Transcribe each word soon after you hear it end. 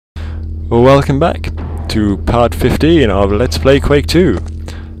Welcome back to part 15 of Let's Play Quake 2.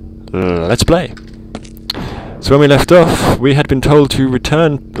 Let's play. So when we left off, we had been told to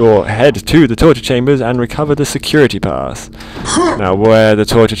return or head to the torture chambers and recover the security pass. Now where the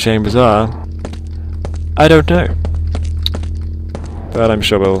torture chambers are, I don't know. But I'm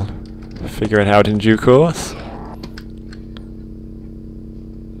sure we'll figure it out in due course.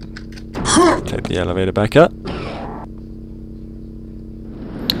 Take the elevator back up.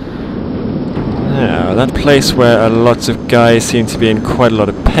 Now, that place where lots of guys seem to be in quite a lot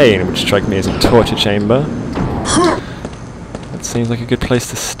of pain, which strike me as a torture chamber. That seems like a good place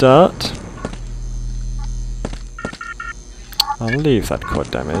to start. I'll leave that quad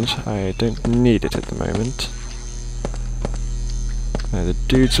damage. I don't need it at the moment. No, the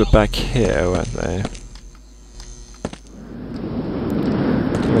dudes were back here, weren't they?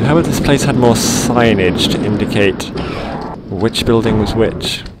 I mean, how about this place had more signage to indicate which building was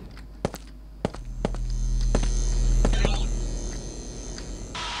which?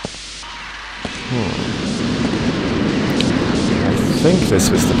 I think this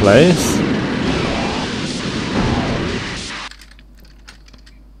was the place.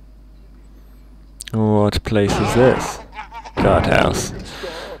 What place is this? Guardhouse.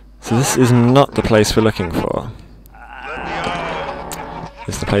 So this is not the place we're looking for.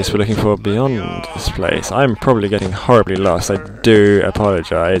 It's the place we're looking for beyond this place. I'm probably getting horribly lost. I do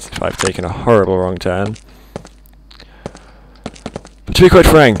apologise if I've taken a horrible wrong turn. But to be quite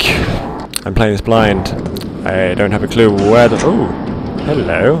frank, I'm playing this blind. I don't have a clue where the... Oh!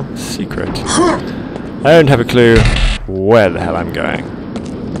 Hello. Secret. I don't have a clue where the hell I'm going.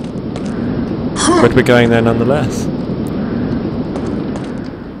 But we're going there nonetheless.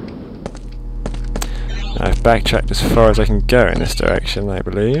 I've backtracked as far as I can go in this direction, I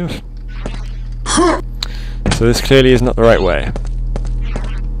believe. So this clearly is not the right way.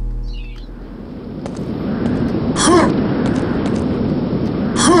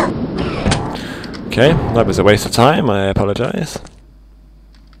 Okay, that was a waste of time, I apologise.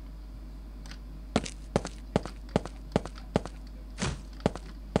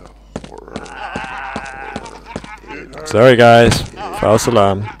 Sorry guys, false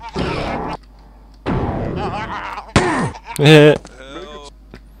alarm. Yeah.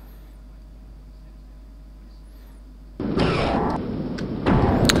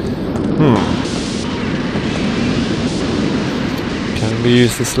 Can we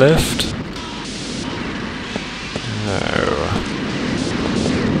use this lift? No.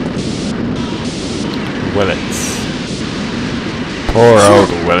 Willets. Poor old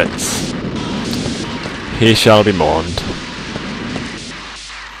Willets. He shall be mourned.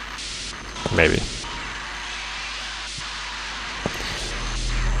 Maybe.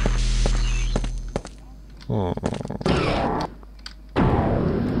 Well,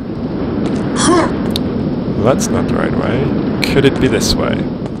 that's not the right way. Could it be this way?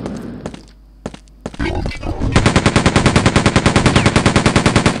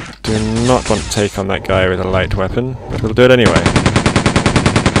 Do not want to take on that guy with a light weapon, but we'll do it anyway.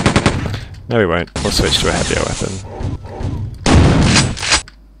 No, we won't. We'll switch to a heavier weapon.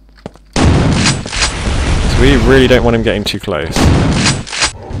 So we really don't want him getting too close.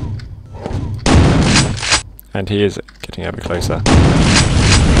 And he is getting ever closer.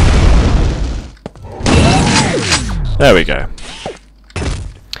 There we go.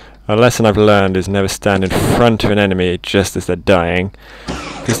 A lesson I've learned is never stand in front of an enemy just as they're dying,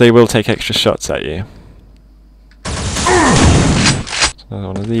 because they will take extra shots at you.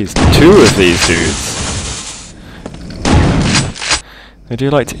 One of these. Two of these dudes. I do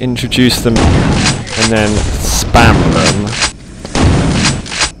like to introduce them and then spam them.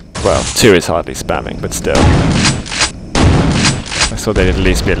 Well, two is hardly spamming, but still. I thought they'd at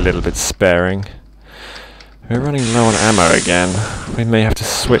least be a little bit sparing. We're running low on ammo again. We may have to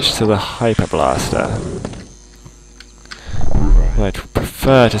switch to the Hyper Blaster. I'd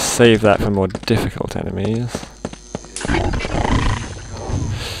prefer to save that for more difficult enemies.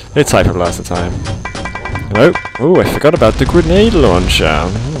 It's Hyper Blaster time. Hello? Oh, I forgot about the grenade launcher.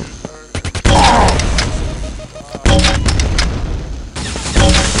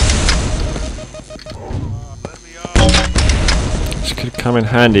 Which could come in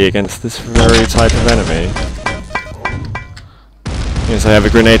handy against this very type of enemy. Yes, I have a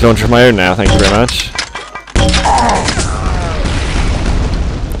grenade launcher of my own now, thank you very much.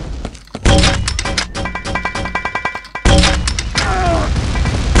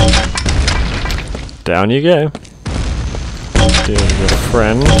 Down you go. Deal with your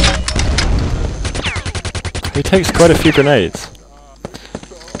friend. He takes quite a few grenades.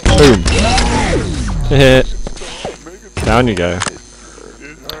 Boom. Hit. Down you go.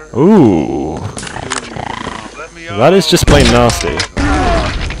 Ooh. That is just plain nasty.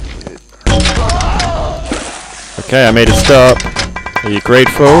 Okay, I made it stop. Are you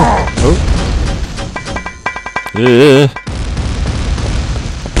grateful? Oh. Yeah.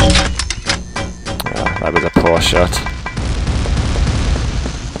 Oh, that was a poor shot.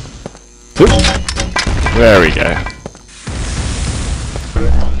 Oop. There we go.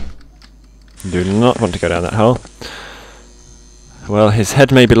 Do not want to go down that hole. Well, his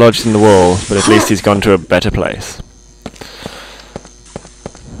head may be lodged in the wall, but at least he's gone to a better place.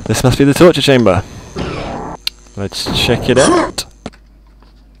 This must be the torture chamber. Let's check it out.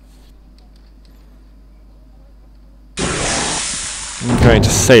 I'm going to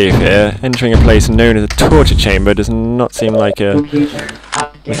save here. Entering a place known as a torture chamber does not seem like the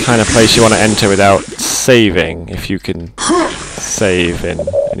kind of place you want to enter without saving, if you can save in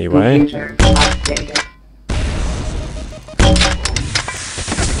any way.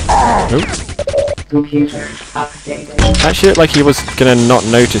 Nope. Actually looked like he was gonna not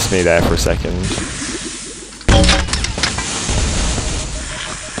notice me there for a second.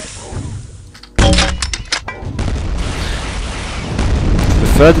 The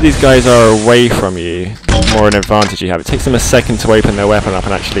further these guys are away from you, the more an advantage you have. It takes them a second to open their weapon up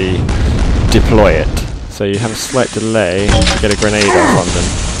and actually deploy it. So you have a slight delay to get a grenade off on them.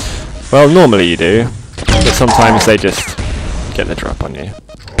 Well, normally you do, but sometimes they just get the drop on you.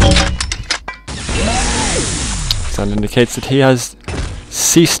 Sound indicates that he has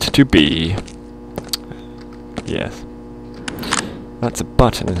ceased to be. Yes. That's a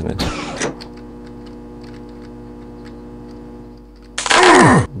button, isn't it?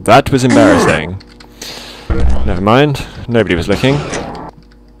 That was embarrassing. Never mind. Nobody was looking.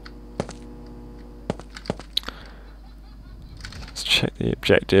 Let's check the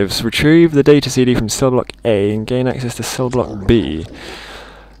objectives. Retrieve the data CD from cell block A and gain access to cell block B.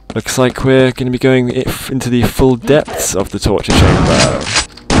 Looks like we're going to be going into the full depths of the torture chamber.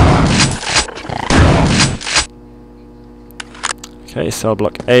 Okay, cell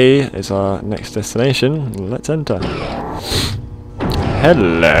block A is our next destination. Let's enter.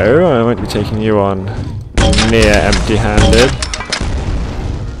 Hello, I won't be taking you on near empty-handed.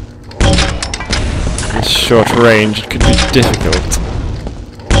 At short range, it could be difficult.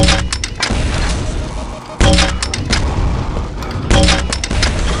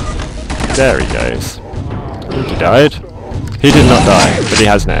 There he goes. I think he died. He did not die, but he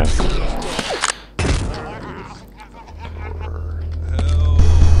has now.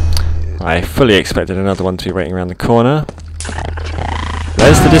 I fully expected another one to be waiting around the corner.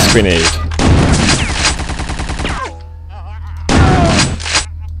 There's the disc we need.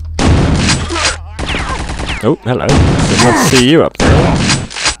 Oh, hello. Did not see you up there.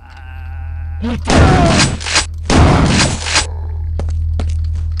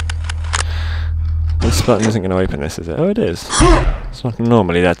 This button isn't going to open this, is it? Oh, it is. It's not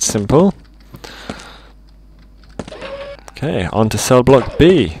normally that simple. Okay, on to cell block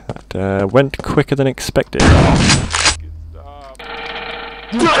B. That went quicker than expected.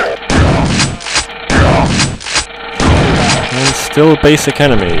 And still basic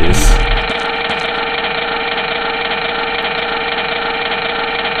enemies.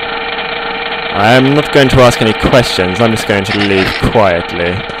 I'm not going to ask any questions, I'm just going to leave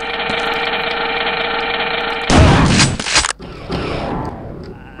quietly.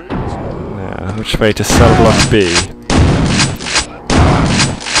 Now, which way to cell block B?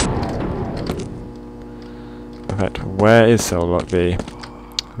 In fact, where is cell block B?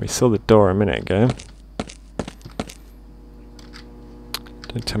 We saw the door a minute ago.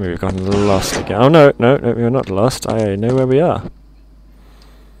 Don't tell me we've gotten lost again. Oh no, no, no, we're not lost. I know where we are.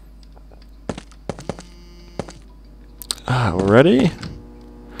 Ah, already?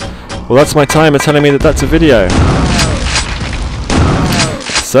 Well, that's my timer telling me that that's a video.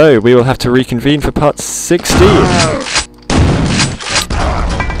 So, we will have to reconvene for part 16.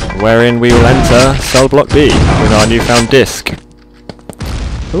 Wherein we will enter cell block B with our newfound disc.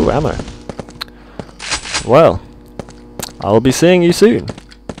 Ooh, ammo. Well, I'll be seeing you soon.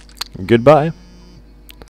 Goodbye.